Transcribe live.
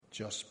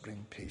just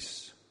bring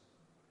peace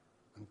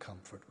and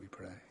comfort, we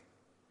pray.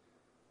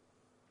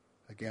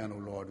 Again, O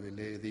Lord, we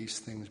lay these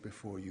things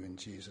before you in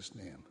Jesus'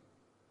 name.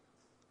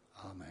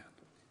 Amen.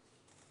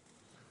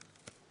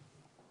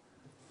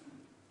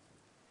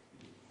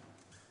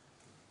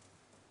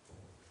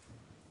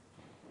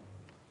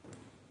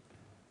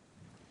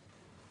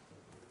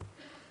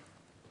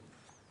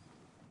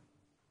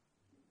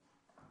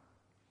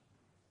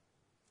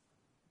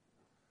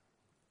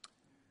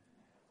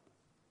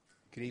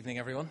 Good evening,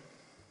 everyone.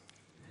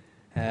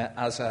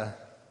 As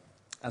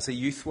a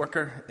youth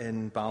worker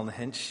in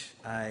Ballynahinch,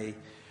 I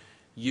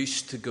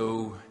used to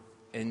go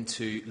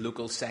into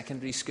local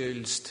secondary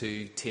schools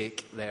to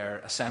take their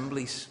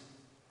assemblies.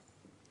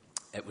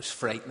 It was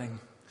frightening.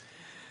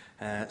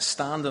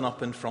 Standing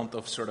up in front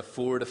of sort of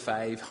 400 to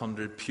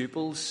 500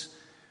 pupils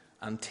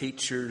and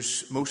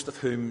teachers, most of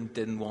whom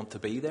didn't want to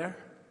be there,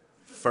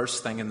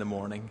 first thing in the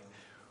morning,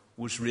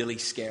 was really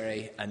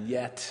scary, and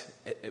yet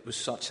it was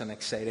such an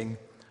exciting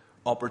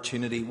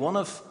opportunity. One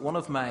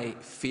of my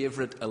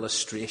favourite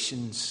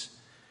illustrations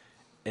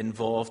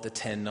involved a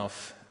tin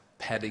of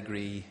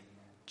pedigree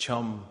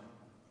chum,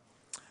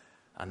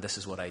 and this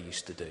is what I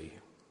used to do.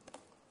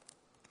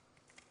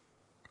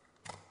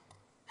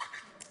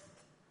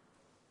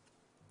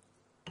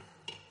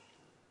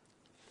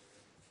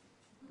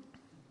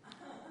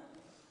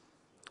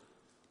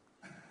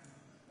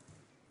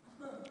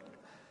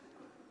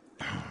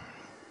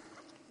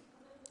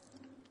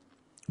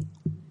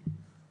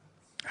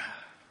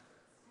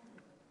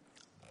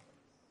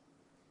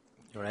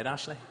 You all right,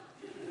 Ashley?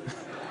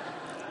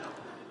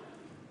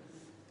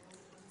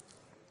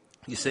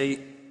 You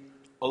see,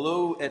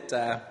 although it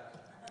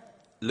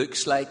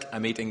looks like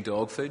I'm eating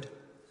dog food,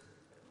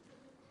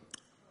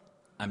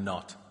 I'm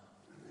not.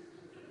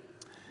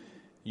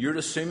 You're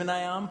assuming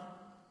I am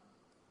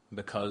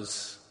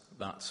because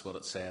that's what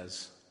it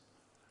says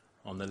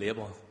on the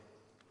label,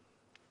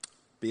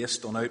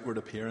 based on outward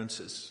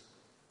appearances.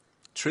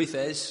 Truth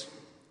is,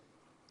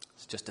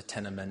 it's just a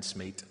tin of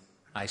mincemeat.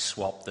 I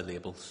swapped the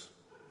labels.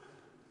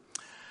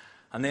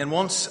 And then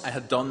once I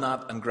had done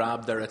that and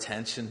grabbed their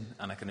attention,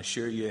 and I can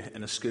assure you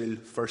in a school,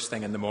 first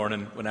thing in the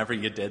morning, whenever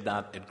you did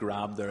that, it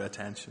grabbed their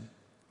attention.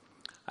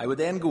 I would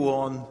then go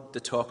on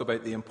to talk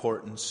about the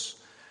importance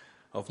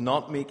of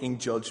not making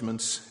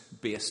judgments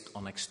based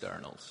on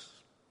externals.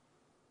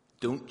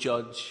 Don't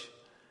judge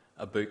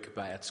a book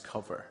by its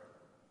cover.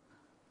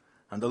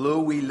 And although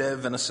we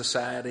live in a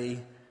society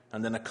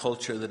and in a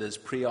culture that is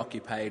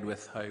preoccupied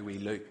with how we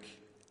look,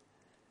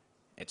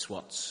 it's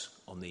what's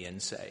on the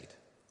inside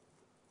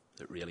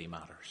that really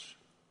matters.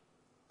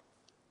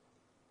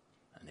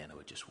 And then I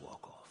would just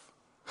walk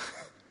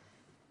off.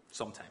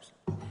 Sometimes.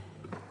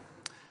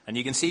 And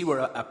you can see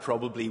where I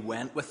probably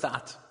went with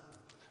that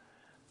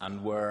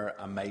and where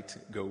I might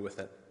go with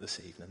it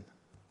this evening.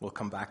 We'll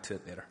come back to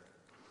it later.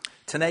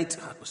 Tonight,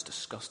 it was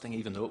disgusting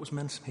even though it was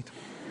mincemeat.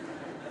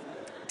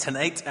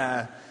 Tonight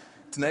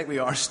we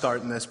are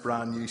starting this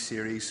brand new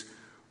series,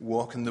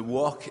 Walking the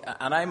Walk.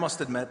 And I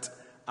must admit,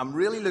 I'm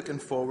really looking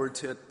forward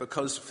to it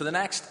because for the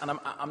next, and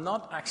I'm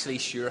not actually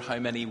sure how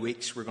many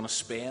weeks we're going to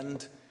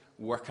spend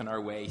working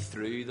our way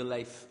through the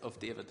life of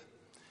David.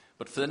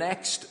 But for the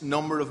next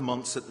number of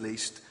months at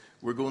least,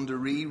 we're going to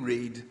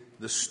reread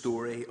the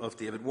story of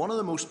David, one of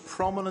the most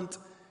prominent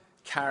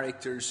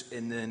characters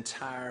in the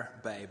entire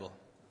Bible.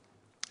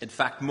 In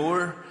fact,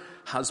 more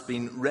has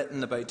been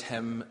written about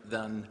him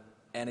than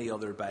any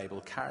other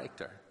Bible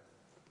character.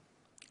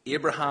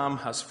 Abraham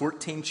has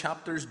 14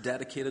 chapters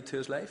dedicated to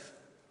his life.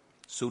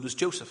 So does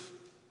Joseph.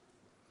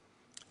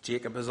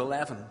 Jacob has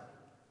 11.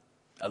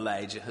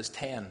 Elijah has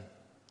 10.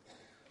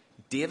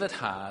 David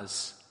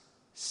has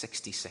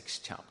 66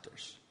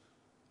 chapters.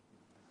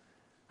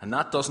 And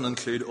that doesn't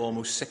include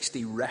almost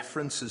 60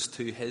 references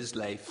to his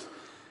life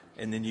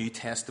in the New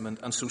Testament.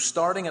 And so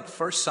starting at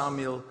 1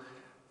 Samuel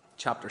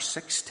chapter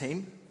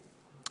 16,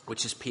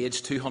 which is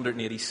page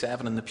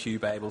 287 in the Pew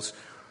Bibles,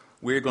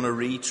 we're going to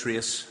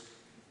retrace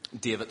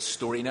David's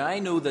story. Now, I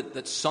know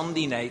that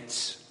Sunday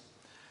nights,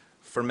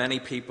 for many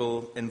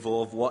people,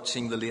 involve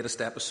watching the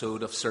latest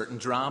episode of certain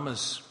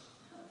dramas.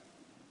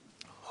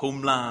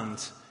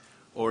 Homeland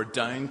or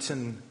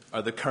Downton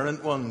are the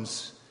current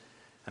ones,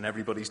 and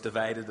everybody's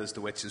divided as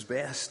to which is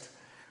best.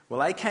 Well,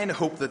 I kind of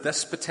hope that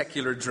this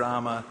particular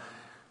drama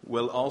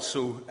will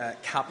also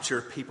capture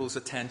people's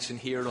attention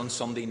here on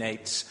Sunday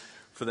nights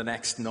for the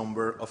next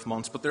number of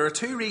months. But there are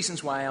two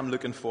reasons why I'm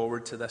looking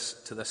forward to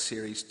this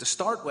series. To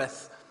start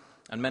with,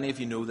 and many of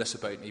you know this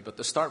about me, but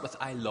to start with,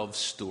 I love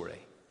story.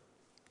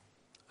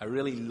 I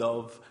really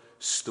love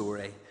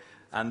story.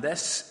 And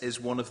this is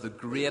one of the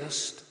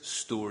greatest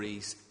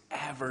stories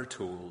ever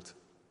told,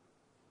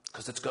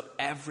 because it's got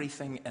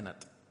everything in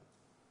it.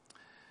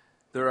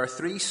 There are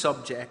 3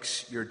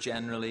 subjects you're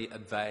generally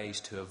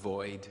advised to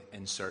avoid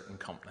in certain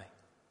company.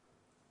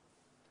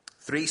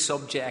 3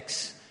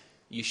 subjects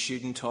you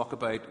shouldn't talk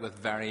about with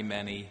very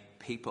many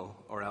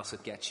people, or else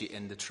it gets you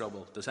into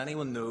trouble. Does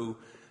anyone know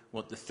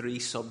what the 3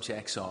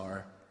 subjects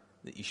are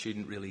that you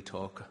shouldn't really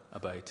talk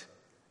about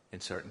in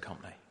certain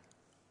company?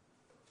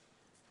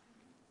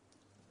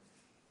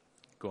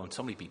 Go on,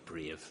 somebody be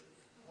brave.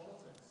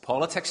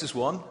 Politics is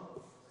one.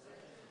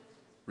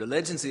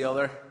 Religion's the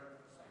other.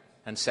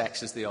 And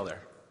sex is the other.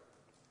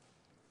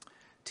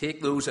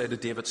 Take those out of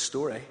David's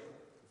story,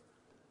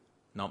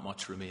 not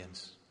much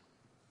remains.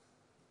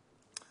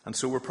 And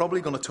so we're probably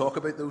going to talk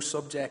about those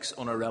subjects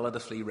on a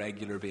relatively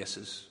regular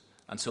basis.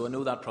 And so I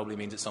know that probably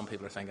means that some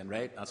people are thinking,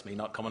 right, that's me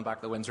not coming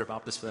back to Windsor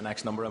Baptist for the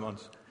next number of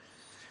months.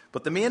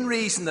 But the main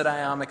reason that I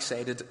am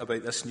excited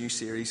about this new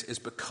series is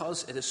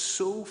because it is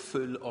so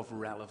full of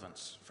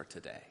relevance for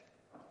today.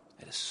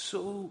 It is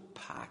so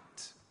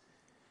packed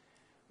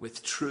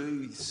with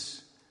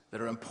truths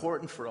that are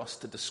important for us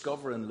to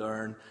discover and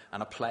learn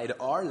and apply to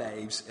our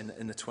lives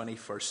in the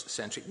 21st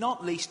century.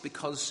 Not least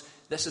because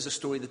this is a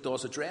story that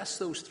does address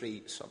those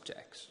three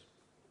subjects.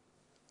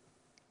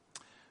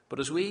 But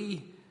as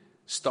we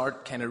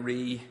start kind of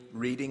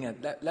rereading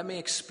it, let me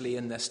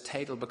explain this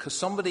title, because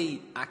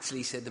somebody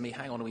actually said to me,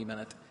 hang on a wee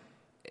minute,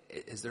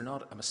 is there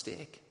not a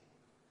mistake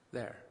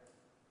there?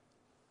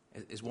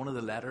 Is one of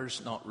the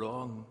letters not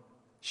wrong?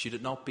 Should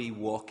it not be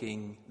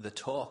walking the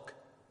talk?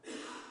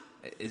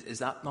 Is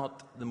that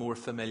not the more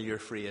familiar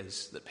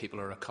phrase that people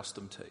are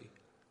accustomed to?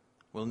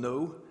 Well,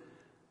 no,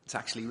 it's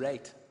actually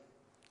right.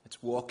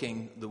 It's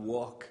walking the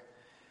walk.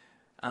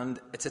 And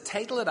it's a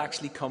title that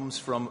actually comes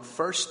from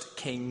 1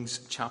 Kings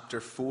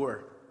chapter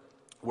 4,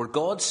 where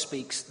God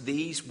speaks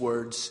these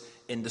words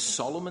into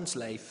Solomon's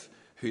life,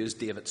 who is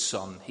David's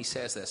son. He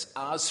says this,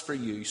 "As for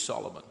you,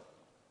 Solomon,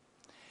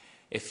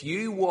 if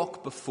you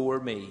walk before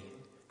me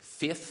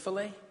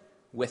faithfully,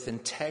 with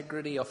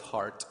integrity of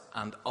heart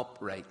and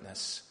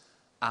uprightness,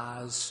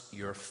 as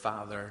your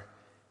father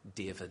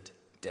David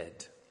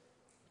did."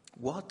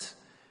 What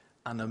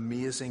an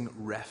amazing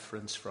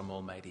reference from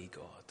Almighty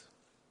God.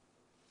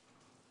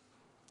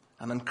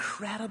 An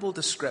incredible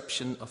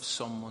description of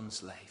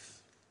someone's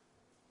life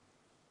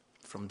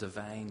from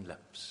divine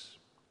lips.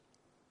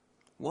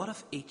 What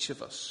if each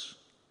of us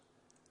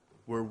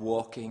were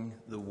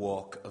walking the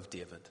walk of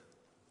David?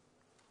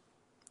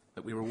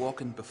 That we were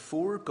walking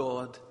before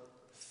God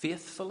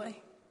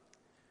faithfully,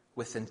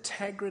 with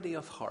integrity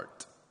of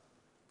heart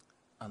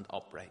and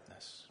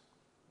uprightness.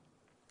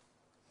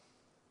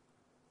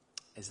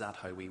 Is that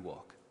how we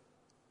walk?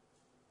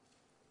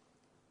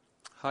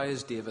 How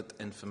is David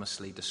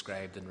infamously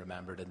described and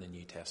remembered in the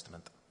New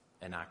Testament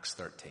in Acts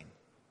 13?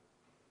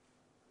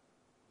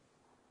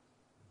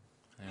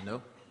 I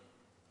know.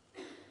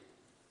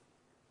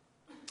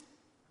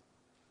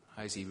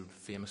 How is he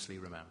famously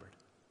remembered?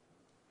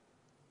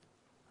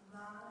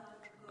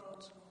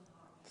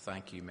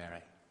 Thank you,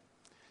 Mary.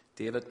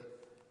 David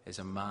is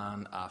a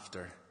man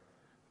after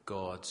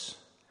God's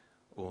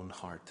own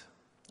heart.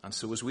 And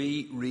so as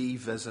we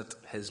revisit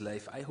his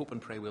life, I hope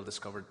and pray we'll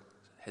discover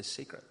his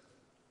secret.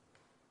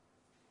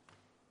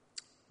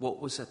 What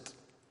was it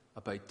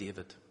about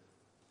David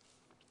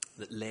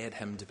that led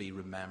him to be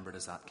remembered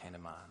as that kind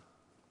of man?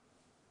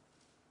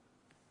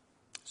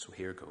 So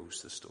here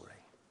goes the story.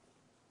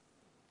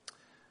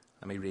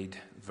 Let me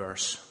read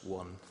verse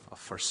 1 of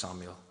 1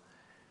 Samuel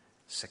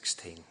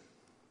 16.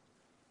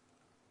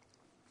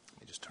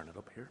 Let me just turn it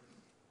up here.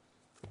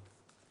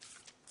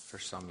 1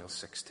 Samuel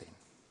 16.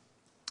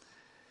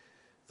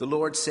 The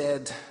Lord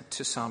said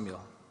to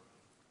Samuel,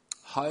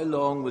 "How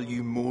long will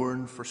you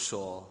mourn for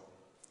Saul,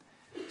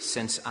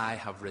 since I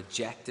have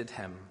rejected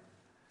him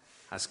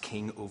as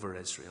king over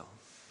Israel?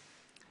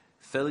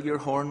 Fill your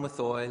horn with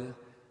oil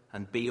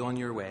and be on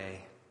your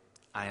way.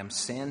 I am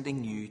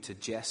sending you to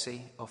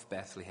Jesse of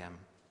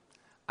Bethlehem.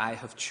 I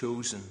have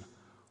chosen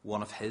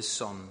one of his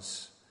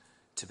sons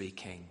to be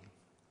king."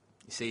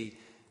 You see,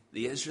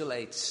 the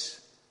Israelites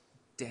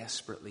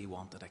desperately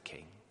wanted a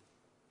king.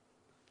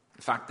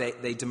 In fact,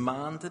 they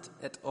demanded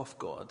it of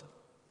God.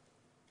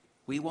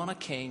 We want a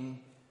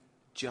king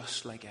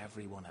just like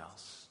everyone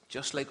else,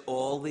 just like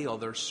all the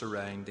other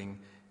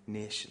surrounding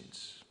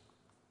nations.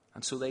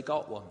 And so they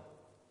got one.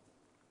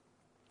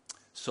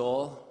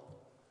 Saul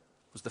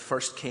was the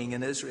first king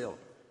in Israel.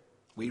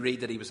 We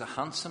read that he was a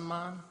handsome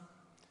man.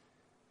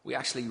 We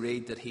actually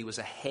read that he was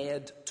a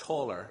head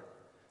taller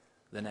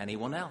than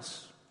anyone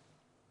else.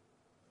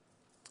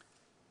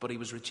 But he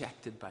was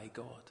rejected by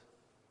God.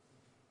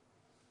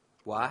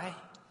 Why?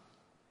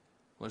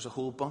 Well, there's a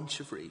whole bunch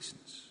of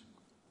reasons.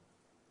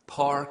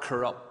 Power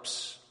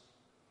corrupts,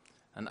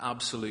 and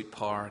absolute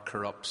power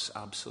corrupts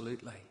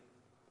absolutely.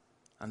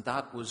 And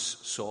that was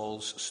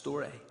Saul's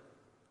story.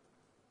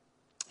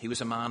 He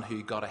was a man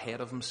who got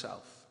ahead of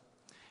himself.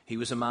 He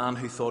was a man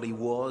who thought he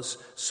was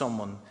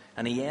someone,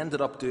 and he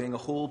ended up doing a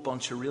whole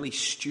bunch of really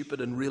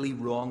stupid and really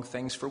wrong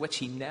things for which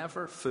he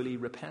never fully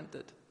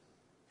repented.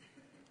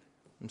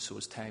 And so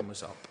his time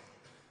was up.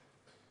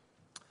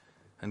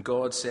 And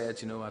God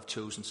said, I've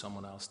chosen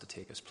someone else to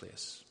take his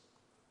place.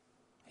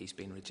 He's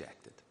been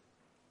rejected.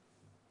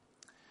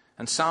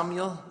 And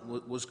Samuel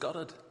was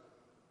gutted.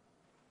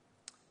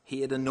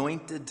 He had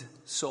anointed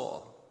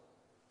Saul.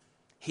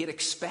 He had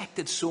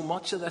expected so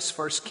much of this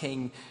first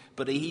king,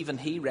 but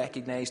he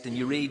recognized, and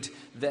you read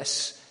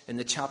this in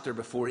the chapter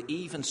before,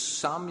 even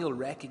Samuel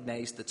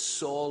recognized that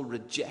Saul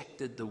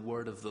rejected the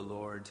word of the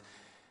Lord.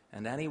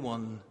 And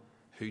anyone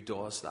who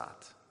does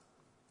that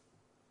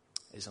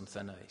is on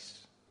thin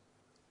ice.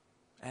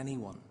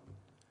 Anyone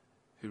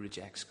who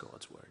rejects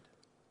God's word.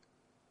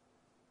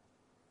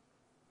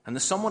 And the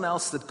someone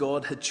else that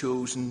God had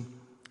chosen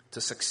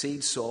to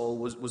succeed Saul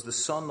was the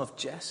son of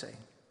Jesse.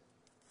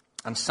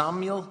 And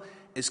Samuel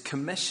is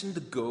commissioned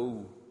to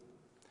go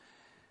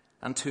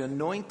and to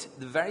anoint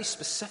the very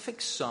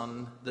specific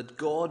son that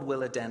God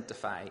will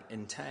identify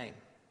in time.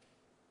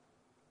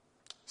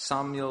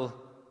 Samuel,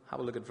 have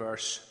a look at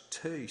verse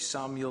 2.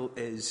 Samuel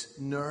is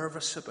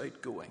nervous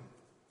about going.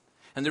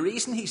 And the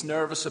reason he's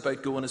nervous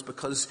about going is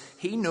because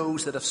he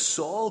knows that if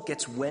Saul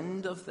gets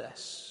wind of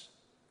this,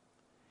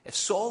 if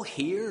Saul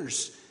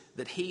hears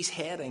that he's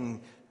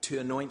heading to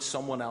anoint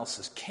someone else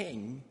as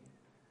king,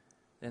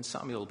 then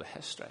Samuel will be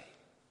history.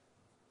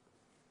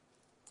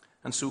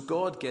 And so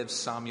God gives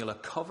Samuel a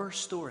cover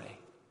story.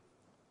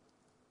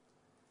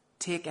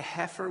 Take a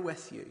heifer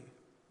with you.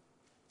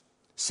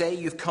 Say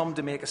you've come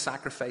to make a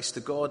sacrifice to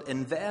God.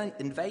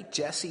 Invite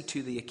Jesse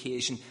to the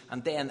occasion,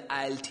 and then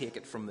I'll take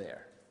it from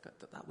there.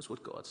 That was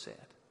what God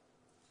said.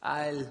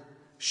 I'll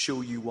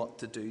show you what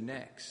to do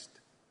next.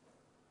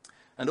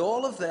 And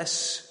all of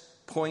this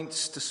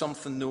points to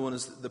something known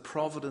as the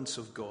providence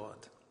of God.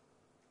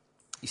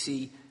 You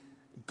see,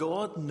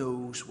 God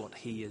knows what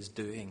he is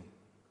doing.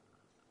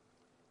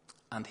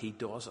 And he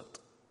does it.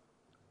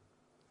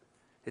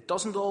 It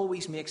doesn't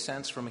always make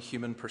sense from a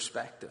human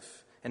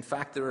perspective. In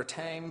fact, there are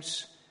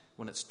times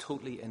when it's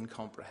totally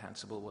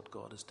incomprehensible what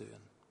God is doing.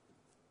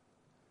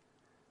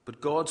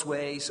 But God's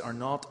ways are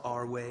not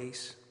our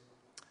ways.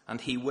 And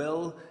he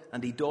will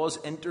and he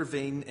does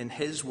intervene in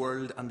his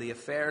world and the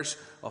affairs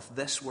of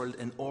this world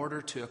in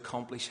order to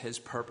accomplish his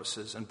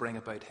purposes and bring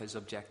about his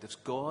objectives.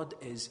 God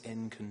is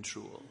in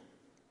control.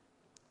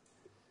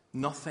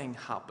 Nothing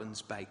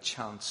happens by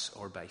chance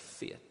or by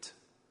fate.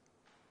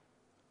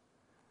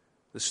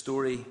 The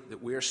story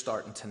that we're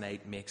starting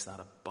tonight makes that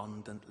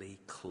abundantly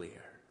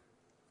clear.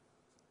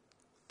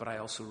 But I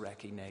also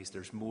recognize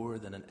there's more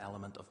than an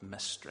element of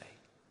mystery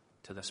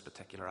to this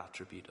particular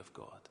attribute of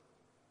God.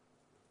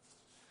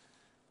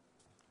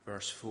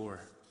 Verse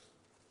 4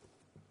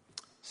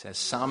 says,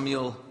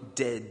 Samuel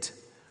did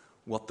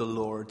what the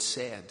Lord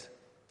said.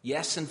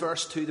 Yes, in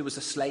verse 2 there was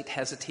a slight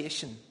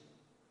hesitation.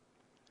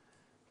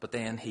 But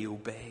then he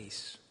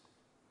obeys.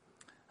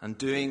 And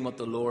doing what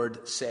the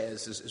Lord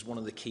says is one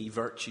of the key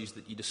virtues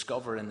that you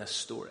discover in this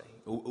story.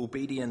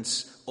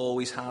 Obedience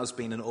always has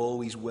been and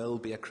always will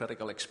be a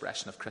critical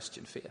expression of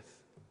Christian faith.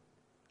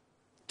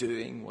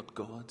 Doing what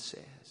God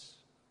says.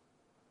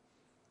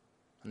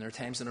 And there are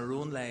times in our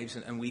own lives,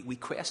 and we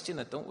question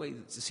it, don't we?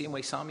 It's the same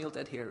way Samuel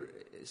did here.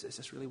 Is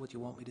this really what you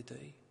want me to do?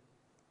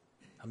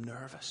 I'm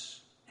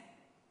nervous.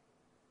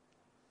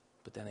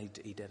 But then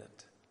he did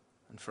it.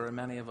 And for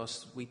many of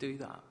us, we do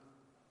that.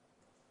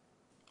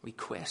 We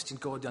question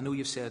God. I know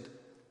you've said,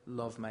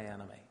 love my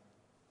enemy.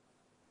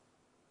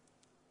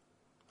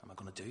 Am I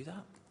going to do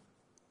that?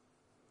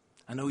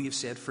 I know you've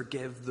said,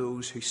 forgive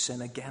those who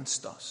sin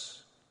against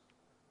us.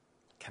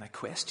 Can I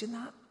question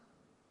that?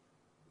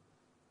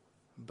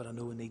 But I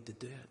know I need to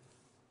do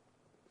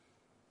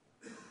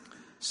it.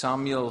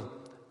 Samuel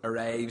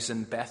arrives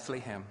in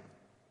Bethlehem.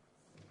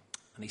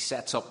 And he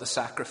sets up the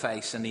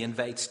sacrifice and he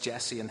invites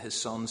Jesse and his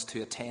sons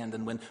to attend.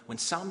 And when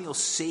Samuel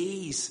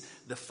sees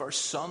the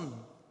first son,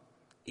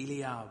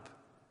 Eliab,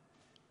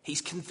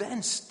 he's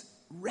convinced,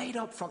 right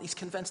up front, he's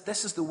convinced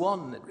this is the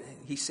one.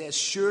 He says,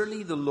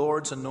 surely the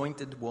Lord's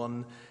anointed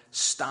one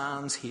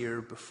stands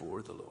here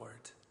before the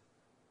Lord.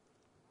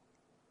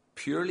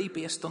 Purely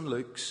based on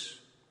looks,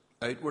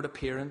 outward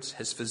appearance,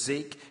 his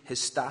physique,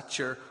 his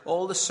stature,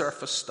 all the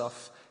surface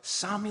stuff,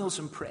 Samuel's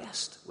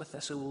impressed with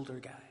this older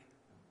guy.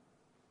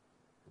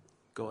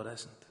 God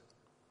isn't.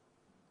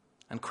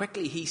 And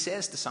quickly he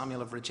says to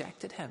Samuel, I've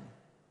rejected him.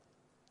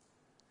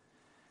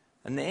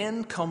 And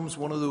then comes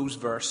one of those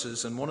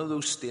verses and one of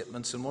those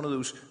statements and one of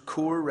those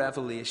core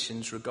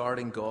revelations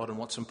regarding God and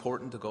what's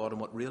important to God and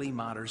what really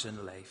matters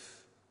in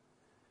life.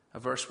 A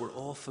verse we're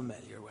all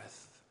familiar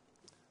with.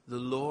 The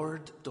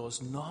Lord does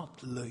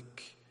not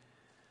look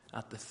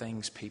at the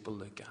things people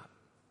look at.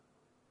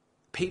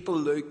 People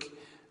look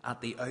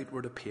at the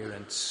outward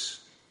appearance,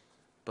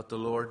 but the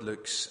Lord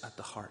looks at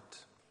the heart.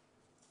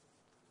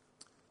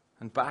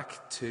 And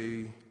back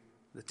to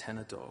the tin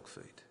of dog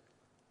food.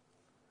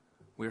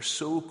 We're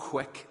so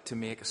quick to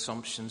make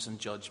assumptions and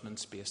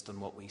judgments based on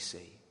what we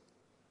see.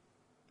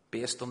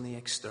 Based on the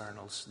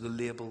externals, the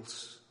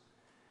labels.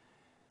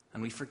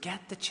 And we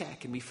forget to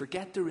check and we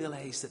forget to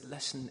realize that,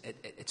 listen,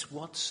 it's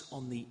what's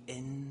on the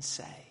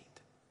inside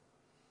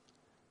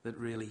that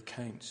really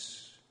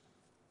counts.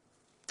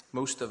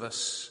 Most of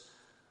us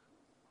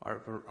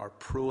are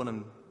prone,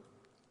 and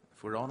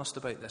if we're honest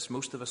about this,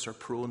 most of us are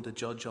prone to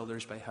judge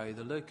others by how they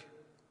look.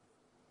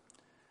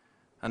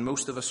 And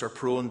most of us are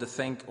prone to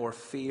think or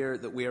fear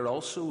that we are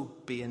also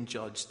being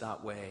judged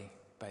that way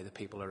by the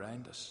people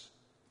around us.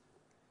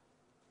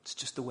 It's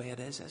just the way it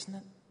is, isn't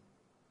it?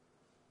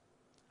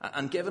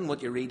 And given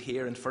what you read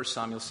here in 1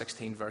 Samuel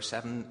 16 verse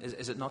 7,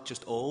 is it not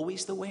just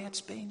always the way it's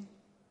been?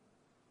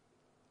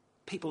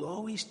 People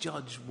always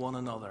judge one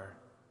another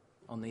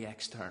on the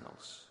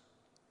externals.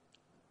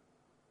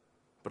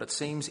 But it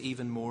seems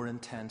even more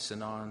intense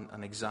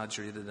and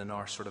exaggerated in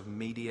our sort of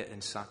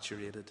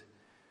media-insaturated,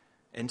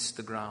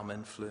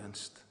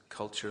 Instagram-influenced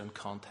culture and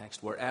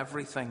context, where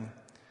everything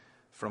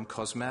from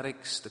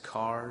cosmetics to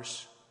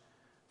cars,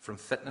 from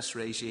fitness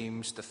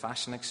regimes to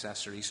fashion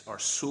accessories, are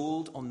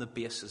sold on the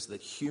basis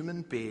that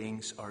human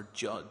beings are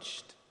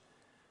judged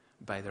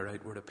by their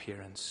outward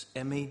appearance.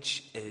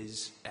 Image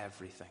is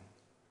everything.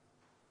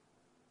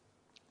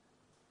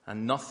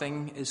 And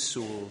nothing is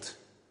sold,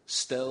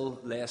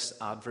 still less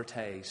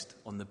advertised,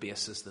 on the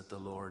basis that the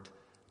Lord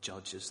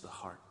judges the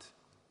heart.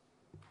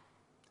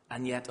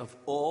 And yet, of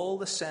all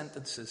the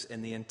sentences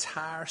in the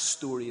entire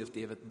story of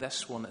David,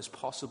 this one is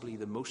possibly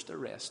the most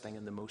arresting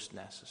and the most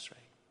necessary.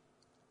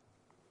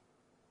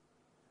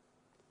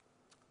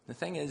 The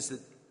thing is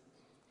that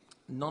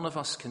none of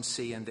us can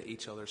see into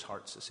each other's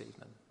hearts this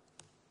evening.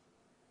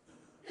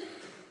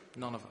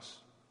 None of us.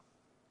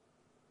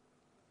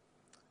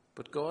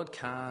 But God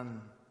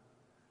can.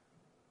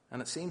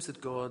 And it seems that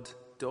God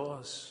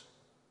does.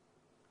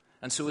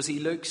 And so as he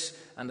looks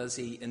and as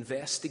he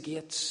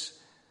investigates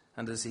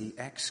and as he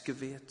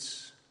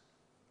excavates,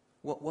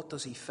 what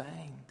does he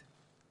find?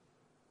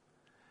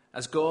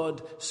 As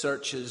God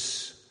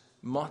searches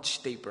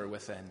much deeper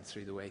within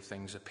through the way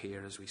things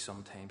appear, as we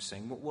sometimes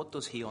sing, what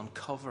does he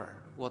uncover?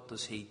 What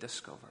does he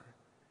discover?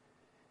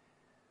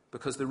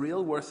 Because the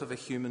real worth of a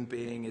human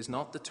being is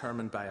not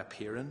determined by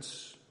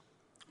appearance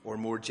or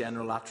more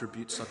general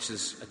attributes such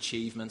as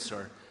achievements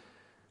or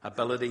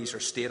abilities or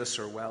status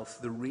or wealth.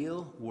 The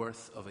real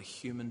worth of a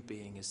human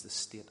being is the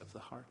state of the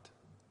heart.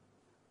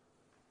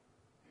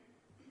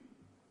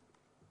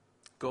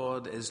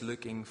 God is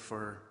looking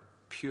for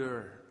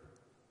pure,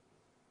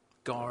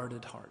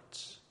 guarded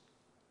hearts,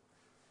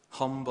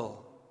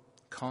 humble,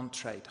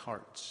 contrite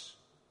hearts,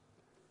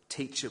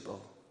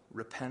 teachable,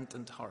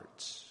 repentant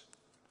hearts,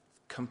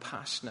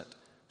 compassionate,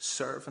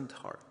 servant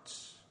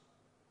hearts.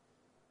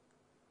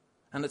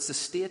 And it's the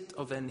state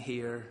of in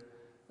here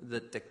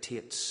that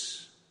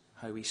dictates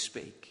how we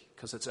speak,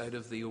 because it's out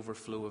of the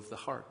overflow of the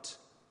heart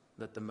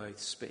that the mouth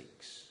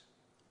speaks.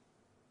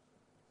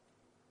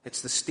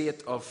 It's the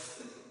state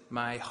of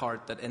my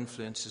heart that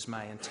influences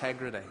my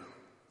integrity.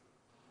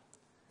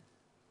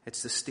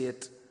 It's the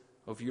state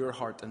of your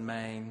heart and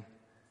mine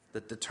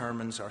that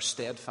determines our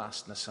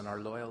steadfastness and our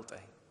loyalty.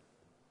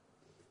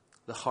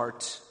 The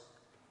heart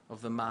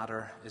of the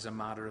matter is a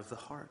matter of the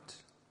heart.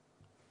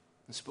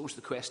 I suppose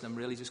the question I'm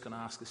really just going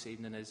to ask this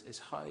evening is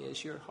how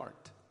is your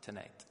heart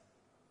tonight?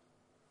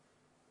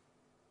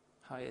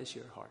 How is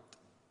your heart?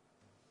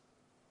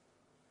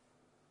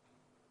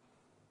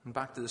 And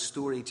back to the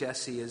story,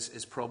 Jesse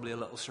is probably a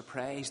little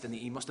surprised, and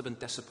he must have been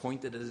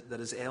disappointed that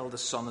his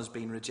eldest son has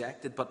been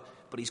rejected, but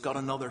he's got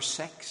another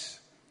 6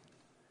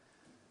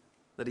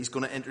 that he's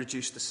going to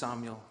introduce to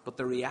Samuel. But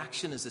the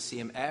reaction is the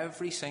same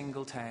every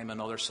single time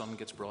another son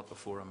gets brought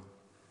before him.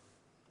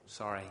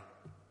 Sorry,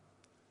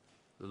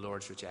 the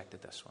Lord's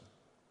rejected this one.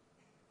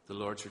 The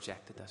Lord's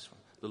rejected this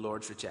one. The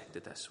Lord's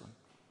rejected this one.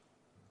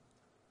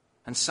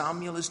 And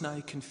Samuel is now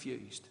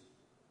confused.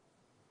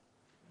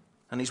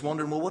 And he's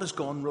wondering, well, what has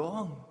gone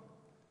wrong?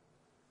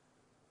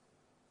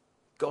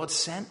 God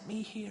sent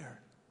me here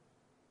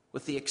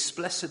with the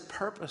explicit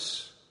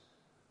purpose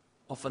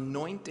of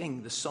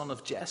anointing the son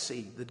of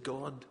Jesse that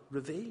God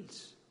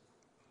reveals.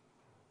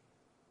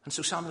 And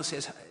so Samuel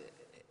says,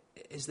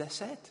 is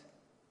this it?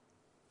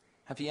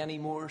 Have you any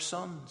more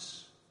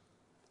sons?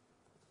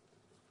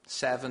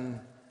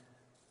 7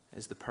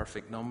 is the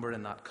perfect number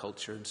in that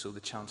culture, and so the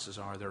chances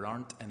are there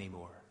aren't any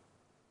more.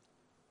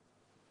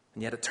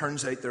 And yet it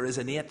turns out there is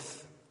an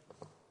 8th.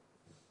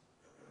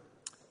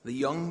 The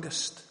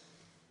youngest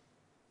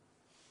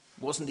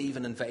wasn't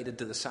even invited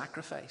to the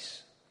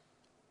sacrifice.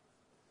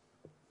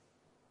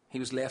 He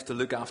was left to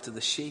look after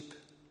the sheep.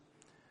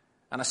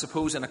 And I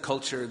suppose in a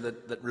culture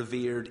that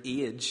revered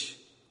age,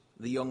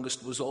 the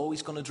youngest was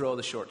always going to draw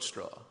the short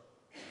straw.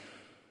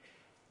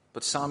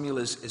 But Samuel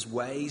is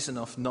wise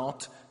enough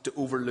not to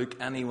overlook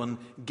anyone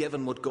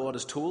given what God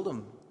has told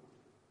him.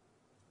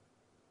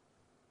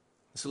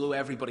 So though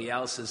everybody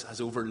else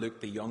has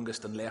overlooked the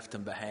youngest and left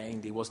him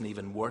behind, he wasn't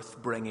even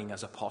worth bringing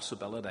as a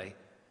possibility.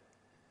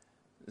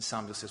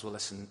 Samuel says, well,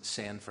 listen,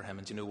 send for him.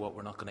 And do you know what?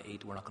 We're not going to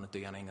eat. We're not going to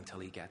do anything until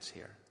he gets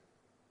here.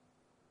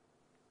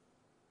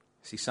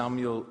 See,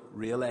 Samuel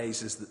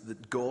realizes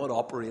that God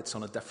operates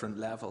on a different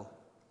level.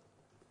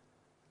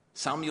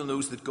 Samuel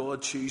knows that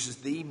God chooses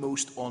the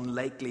most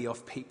unlikely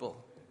of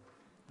people,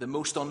 the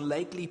most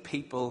unlikely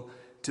people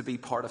to be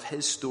part of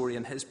his story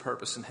and his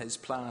purpose and his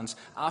plans.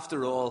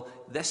 After all,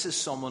 this is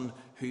someone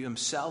who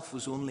himself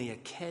was only a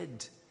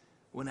kid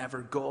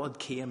whenever God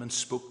came and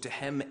spoke to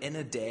him in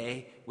a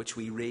day, which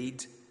we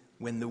read,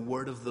 when the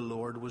word of the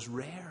Lord was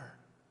rare.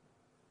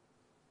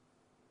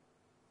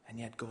 And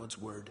yet God's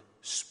word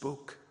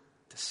spoke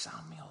to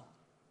Samuel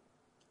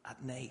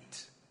at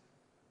night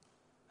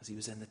as he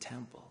was in the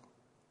temple.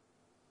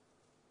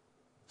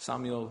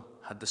 Samuel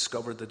had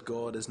discovered that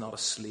God is not a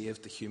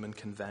slave to human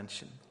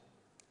convention.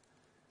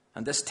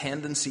 And this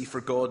tendency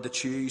for God to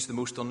choose the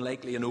most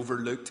unlikely and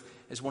overlooked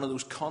is one of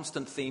those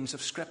constant themes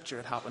of Scripture.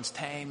 It happens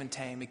time and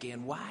time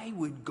again. Why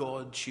would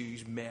God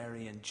choose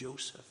Mary and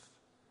Joseph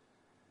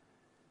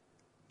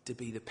to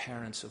be the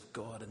parents of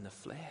God in the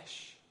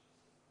flesh?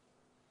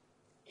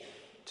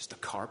 Just a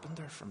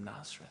carpenter from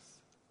Nazareth.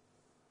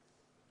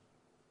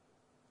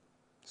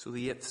 So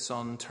the 8th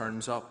son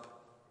turns up.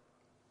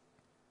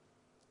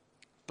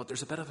 But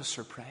there's a bit of a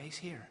surprise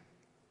here.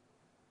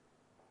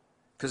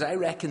 Because I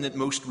reckon that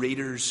most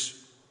readers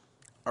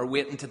are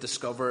waiting to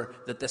discover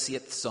that this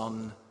 8th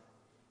son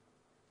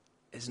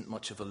isn't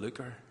much of a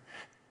looker.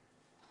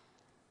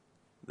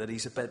 That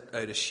he's a bit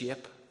out of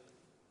shape.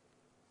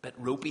 A bit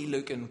ropey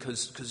looking,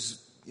 because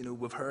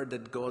we've heard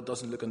that God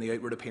doesn't look on the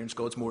outward appearance.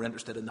 God's more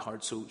interested in the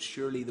heart. So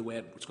surely the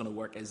way it's going to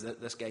work is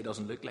that this guy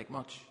doesn't look like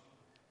much.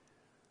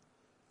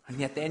 And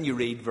yet then you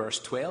read verse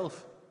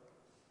 12.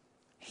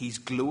 He's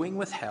glowing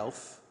with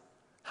health,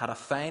 had a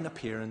fine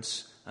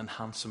appearance and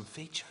handsome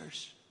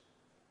features.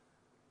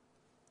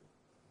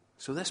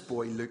 So this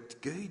boy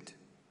looked good.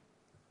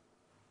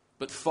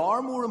 But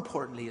far more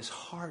importantly, his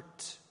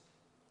heart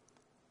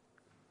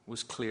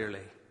was clearly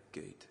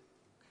good.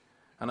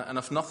 And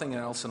if nothing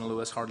else, and although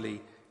this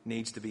hardly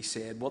needs to be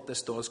said, what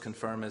this does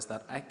confirm is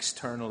that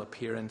external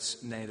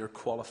appearance neither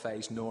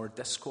qualifies nor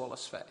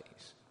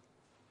disqualifies.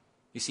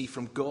 You see,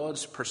 from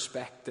God's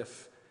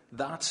perspective,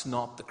 that's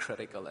not the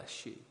critical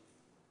issue.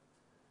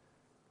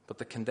 But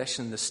the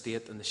condition, the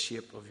state, and the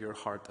shape of your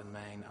heart and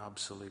mine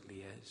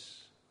absolutely is.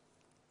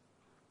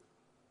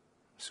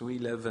 So we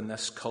live in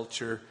this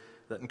culture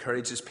that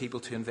encourages people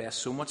to invest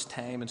so much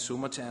time and so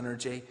much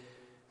energy,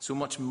 so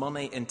much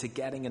money into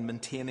getting and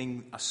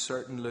maintaining a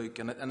certain look.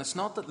 And it's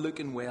not that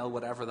looking well,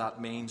 whatever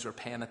that means, or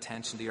paying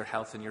attention to your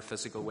health and your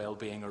physical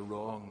well-being are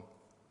wrong.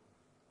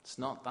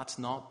 That's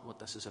not what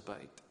this is about.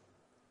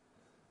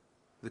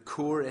 The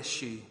core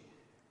issue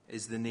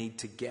is the need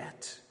to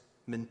get,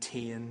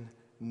 maintain,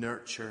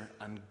 nurture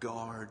and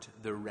guard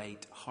the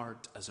right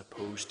heart as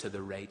opposed to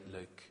the right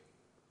look.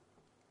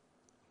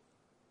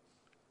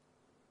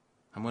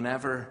 And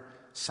whenever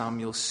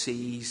Samuel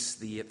sees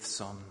the 8th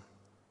son,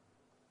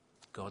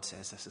 God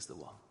says, this is the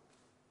one.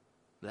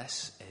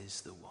 This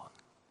is the one.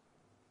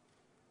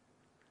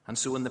 And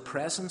so in the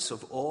presence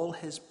of all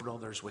his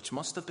brothers, which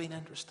must have been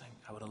interesting,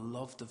 I would have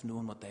loved to have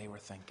known what they were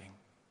thinking.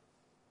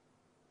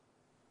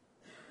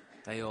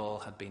 They all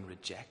had been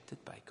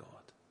rejected by God.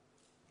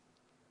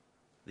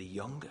 The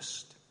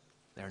youngest,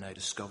 they're now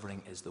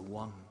discovering, is the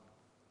one.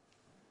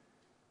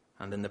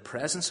 And in the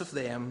presence of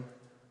them,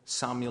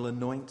 Samuel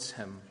anoints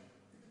him.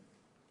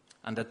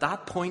 And at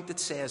that point it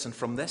says, and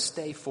from this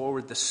day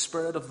forward, the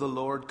Spirit of the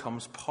Lord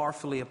comes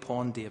powerfully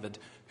upon David,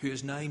 who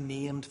is now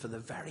named for the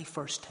very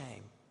first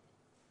time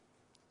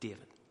David.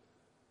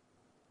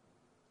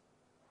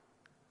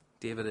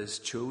 David is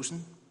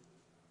chosen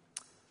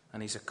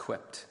and he's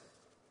equipped.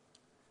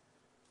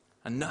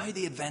 And now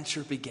the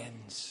adventure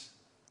begins.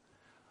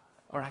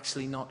 Or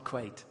actually not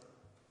quite.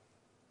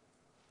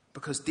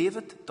 Because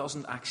David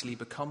doesn't actually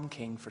become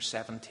king for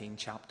 17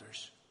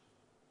 chapters.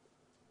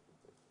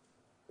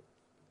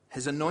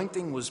 His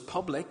anointing was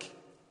public,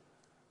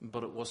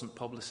 but it wasn't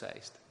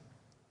publicized.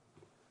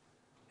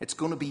 It's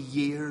going to be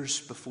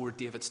years before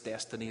David's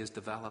destiny is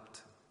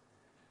developed.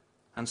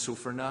 And so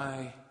for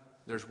now,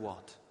 there's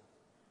what?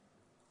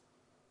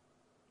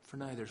 For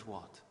now, there's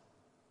what?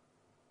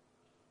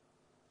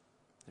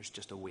 There's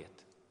just a wait.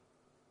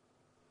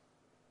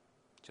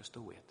 Just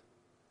a wait.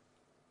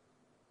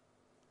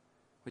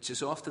 Which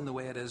is often the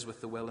way it is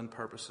with the will and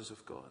purposes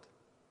of God.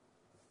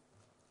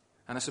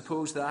 And I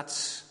suppose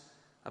that's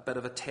a bit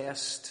of a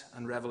test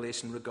and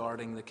revelation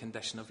regarding the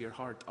condition of your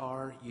heart.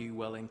 Are you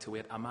willing to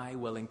wait? Am I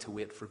willing to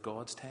wait for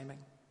God's timing?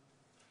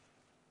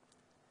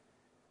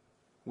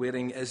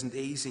 Waiting isn't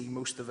easy.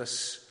 Most of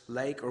us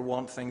like or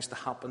want things to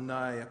happen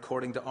now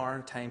according to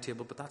our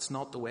timetable, but that's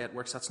not the way it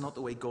works. That's not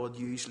the way God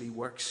usually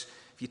works.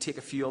 If you take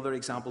a few other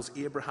examples,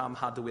 Abraham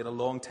had to wait a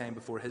long time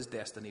before his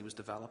destiny was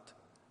developed.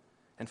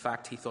 In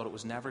fact, he thought it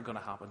was never going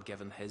to happen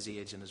given his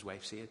age and his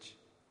wife's age.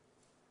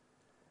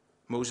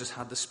 Moses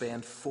had to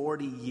spend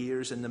 40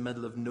 years in the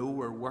middle of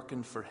nowhere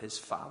working for his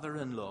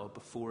father-in-law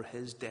before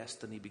his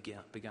destiny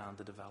began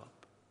to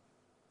develop.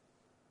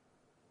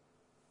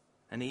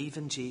 And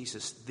even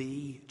Jesus,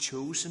 the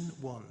chosen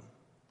one,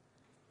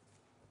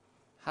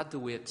 had to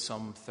wait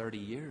some 30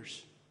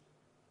 years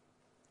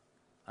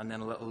and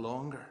then a little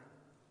longer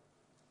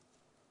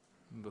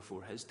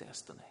before his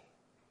destiny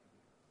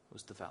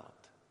was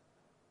developed.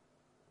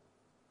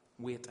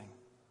 Waiting.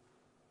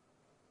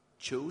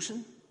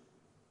 Chosen.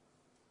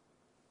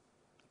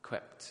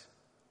 Equipped.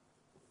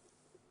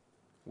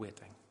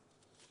 Waiting.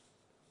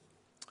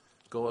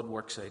 God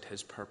works out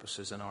his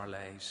purposes in our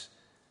lives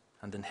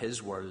and in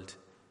his world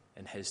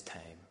in his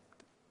time.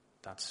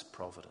 That's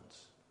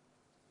providence.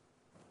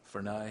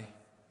 For now,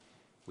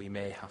 we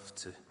may have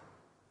to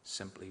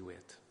simply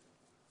wait.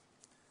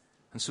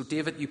 And so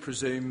David, you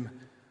presume,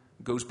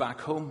 goes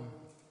back home.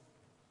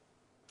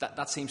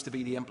 That seems to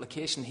be the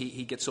implication.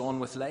 He gets on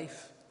with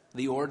life,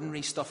 the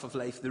ordinary stuff of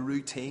life, the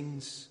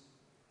routines.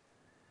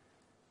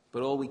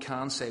 But all we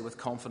can say with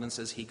confidence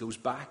is he goes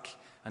back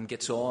and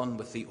gets on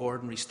with the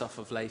ordinary stuff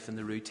of life and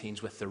the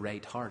routines with the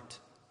right heart.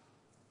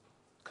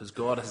 Because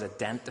God has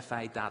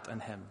identified that in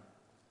him.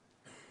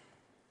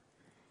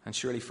 And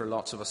surely for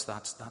lots of us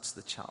that's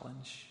the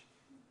challenge.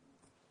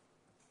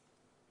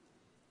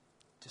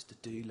 Just to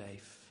do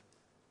life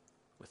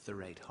with the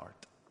right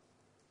heart.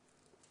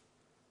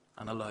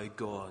 And allow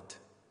God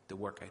to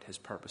work out his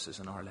purposes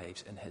in our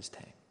lives in his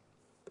time.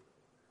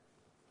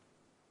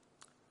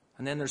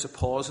 And then there's a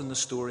pause in the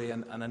story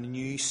and a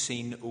new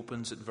scene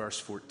opens at verse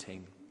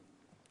 14.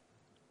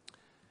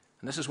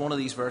 And this is one of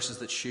these verses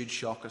that should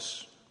shock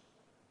us.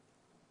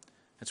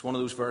 It's one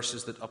of those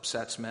verses that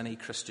upsets many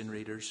Christian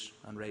readers,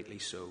 and rightly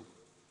so.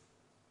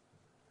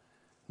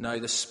 Now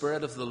the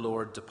Spirit of the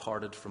Lord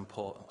departed from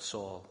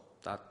Saul.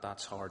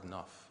 That's hard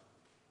enough.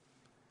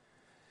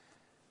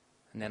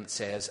 And then it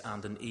says,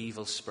 and an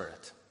evil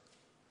spirit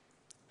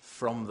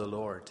from the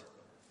Lord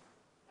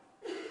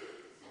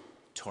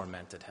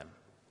tormented him.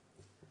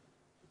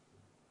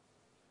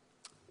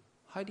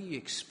 How do you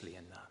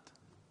explain that?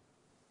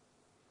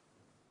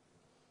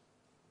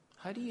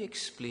 How do you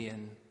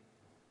explain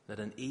that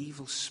an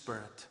evil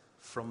spirit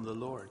from the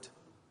Lord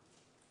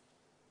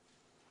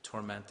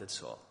tormented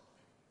Saul?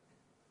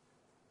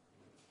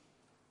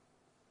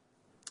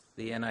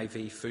 The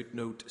NIV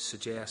footnote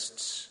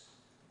suggests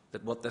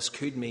that what this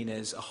could mean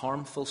is a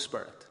harmful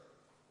spirit.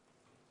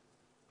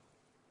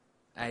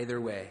 Either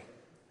way,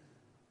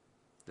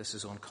 this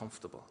is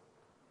uncomfortable.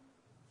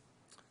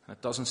 And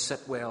it doesn't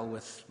sit well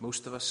with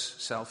most of us,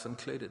 self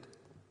included.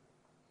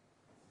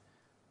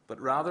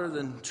 But rather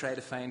than try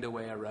to find a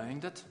way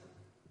around it,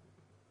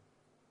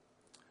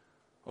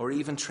 or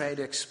even try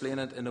to explain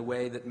it in a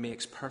way that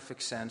makes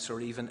perfect sense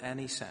or even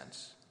any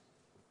sense,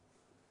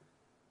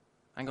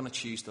 I'm going to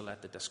choose to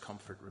let the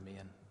discomfort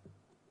remain.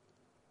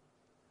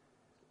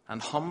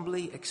 And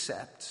humbly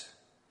accept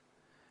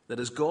that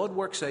as God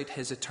works out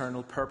his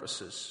eternal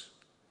purposes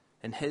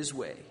in his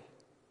way,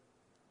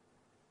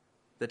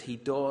 that he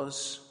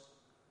does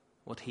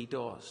what he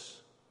does.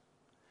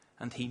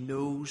 And he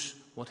knows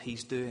what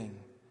he's doing.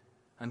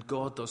 And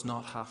God does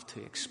not have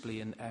to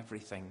explain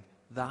everything.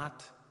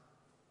 That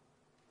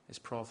is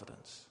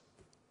providence.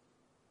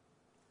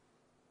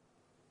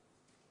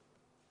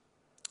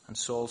 And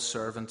Saul's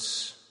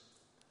servants,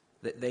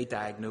 they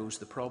diagnose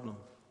the problem.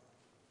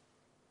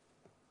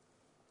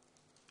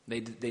 They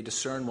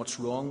discern what's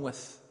wrong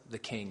with the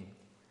king.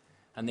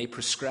 And they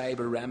prescribe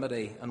a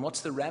remedy. And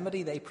what's the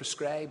remedy they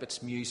prescribe?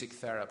 It's music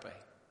therapy.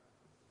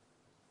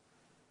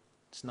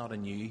 It's not a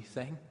new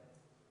thing.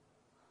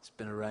 It's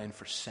been around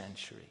for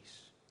centuries.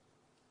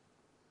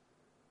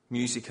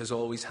 Music has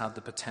always had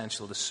the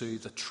potential to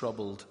soothe a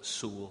troubled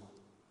soul.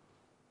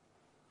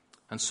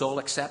 And Saul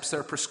accepts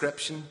their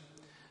prescription,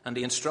 and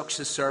he instructs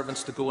his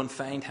servants to go and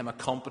find him a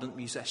competent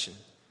musician.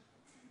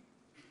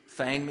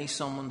 Find me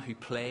someone who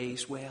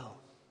plays well.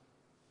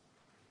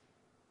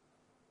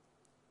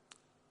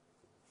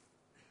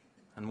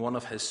 And one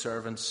of his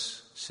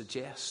servants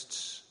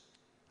suggests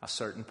a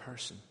certain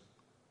person.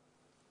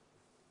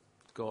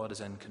 God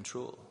is in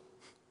control.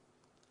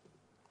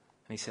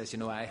 And he says,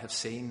 I have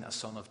seen a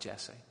son of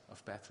Jesse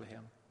of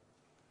Bethlehem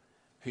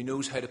who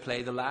knows how to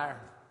play the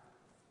lyre.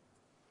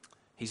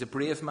 He's a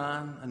brave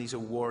man and he's a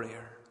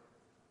warrior.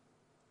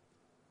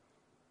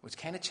 Which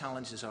kind of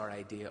challenges our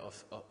idea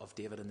of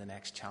David in the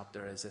next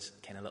chapter as this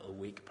kind of little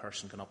weak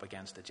person going up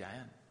against a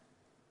giant.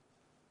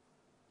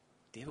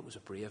 David was a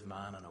brave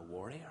man and a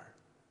warrior.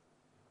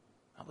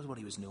 That was what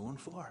he was known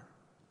for.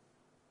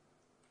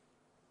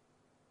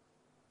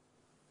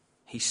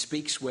 He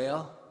speaks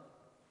well.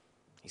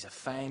 He's a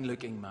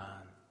fine-looking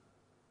man.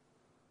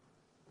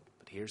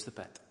 But here's the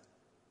bit.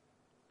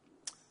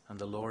 And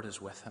the Lord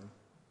is with him.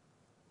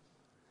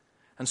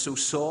 And so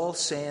Saul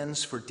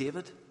sends for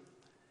David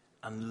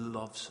and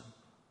loves him.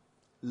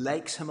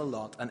 Likes him a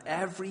lot. And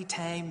every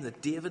time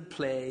that David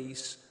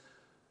plays,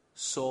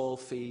 Saul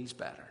feels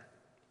better.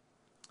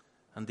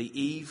 And the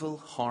evil,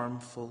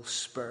 harmful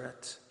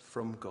spirit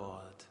from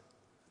God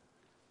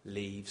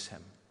leaves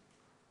him.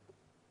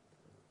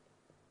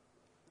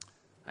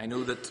 I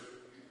know that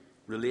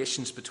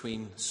relations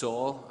between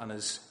Saul and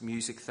his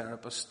music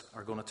therapist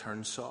are going to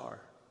turn sour.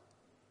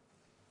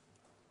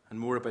 And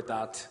more about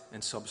that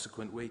in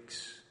subsequent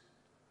weeks.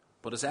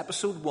 But as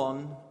episode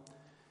 1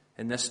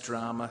 in this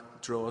drama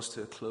draws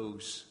to a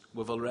close,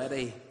 we've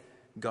already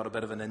got a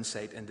bit of an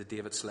insight into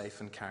David's life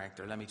and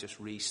character. Let me just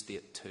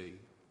restate 2.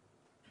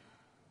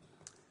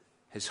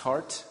 His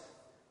heart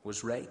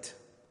was right.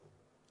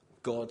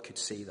 God could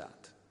see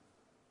that.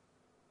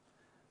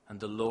 And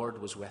the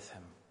Lord was with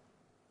him.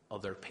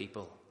 Other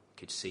people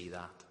could see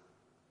that.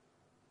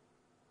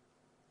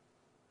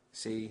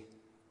 See,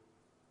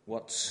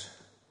 what's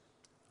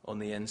on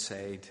the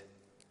inside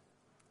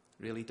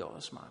really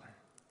does matter.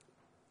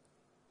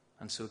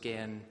 And so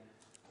again,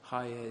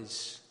 how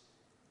is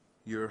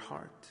your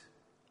heart?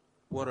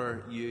 What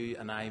are you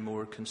and I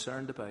more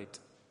concerned about?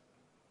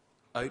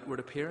 Outward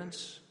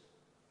appearance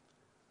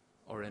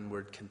or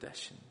inward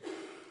condition?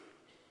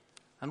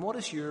 And what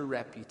is your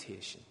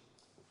reputation?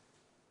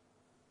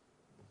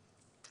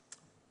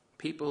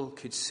 people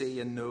could see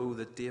and know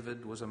that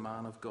David was a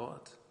man of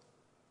God.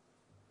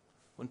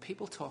 When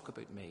people talk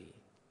about me,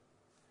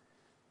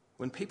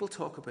 when people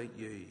talk about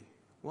you,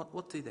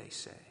 what do they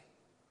say?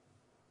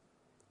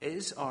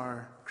 Is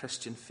our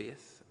Christian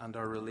faith and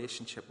our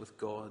relationship with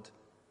God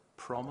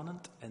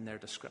prominent in their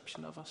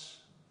description of us?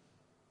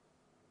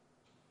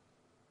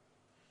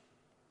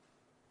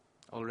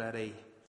 Already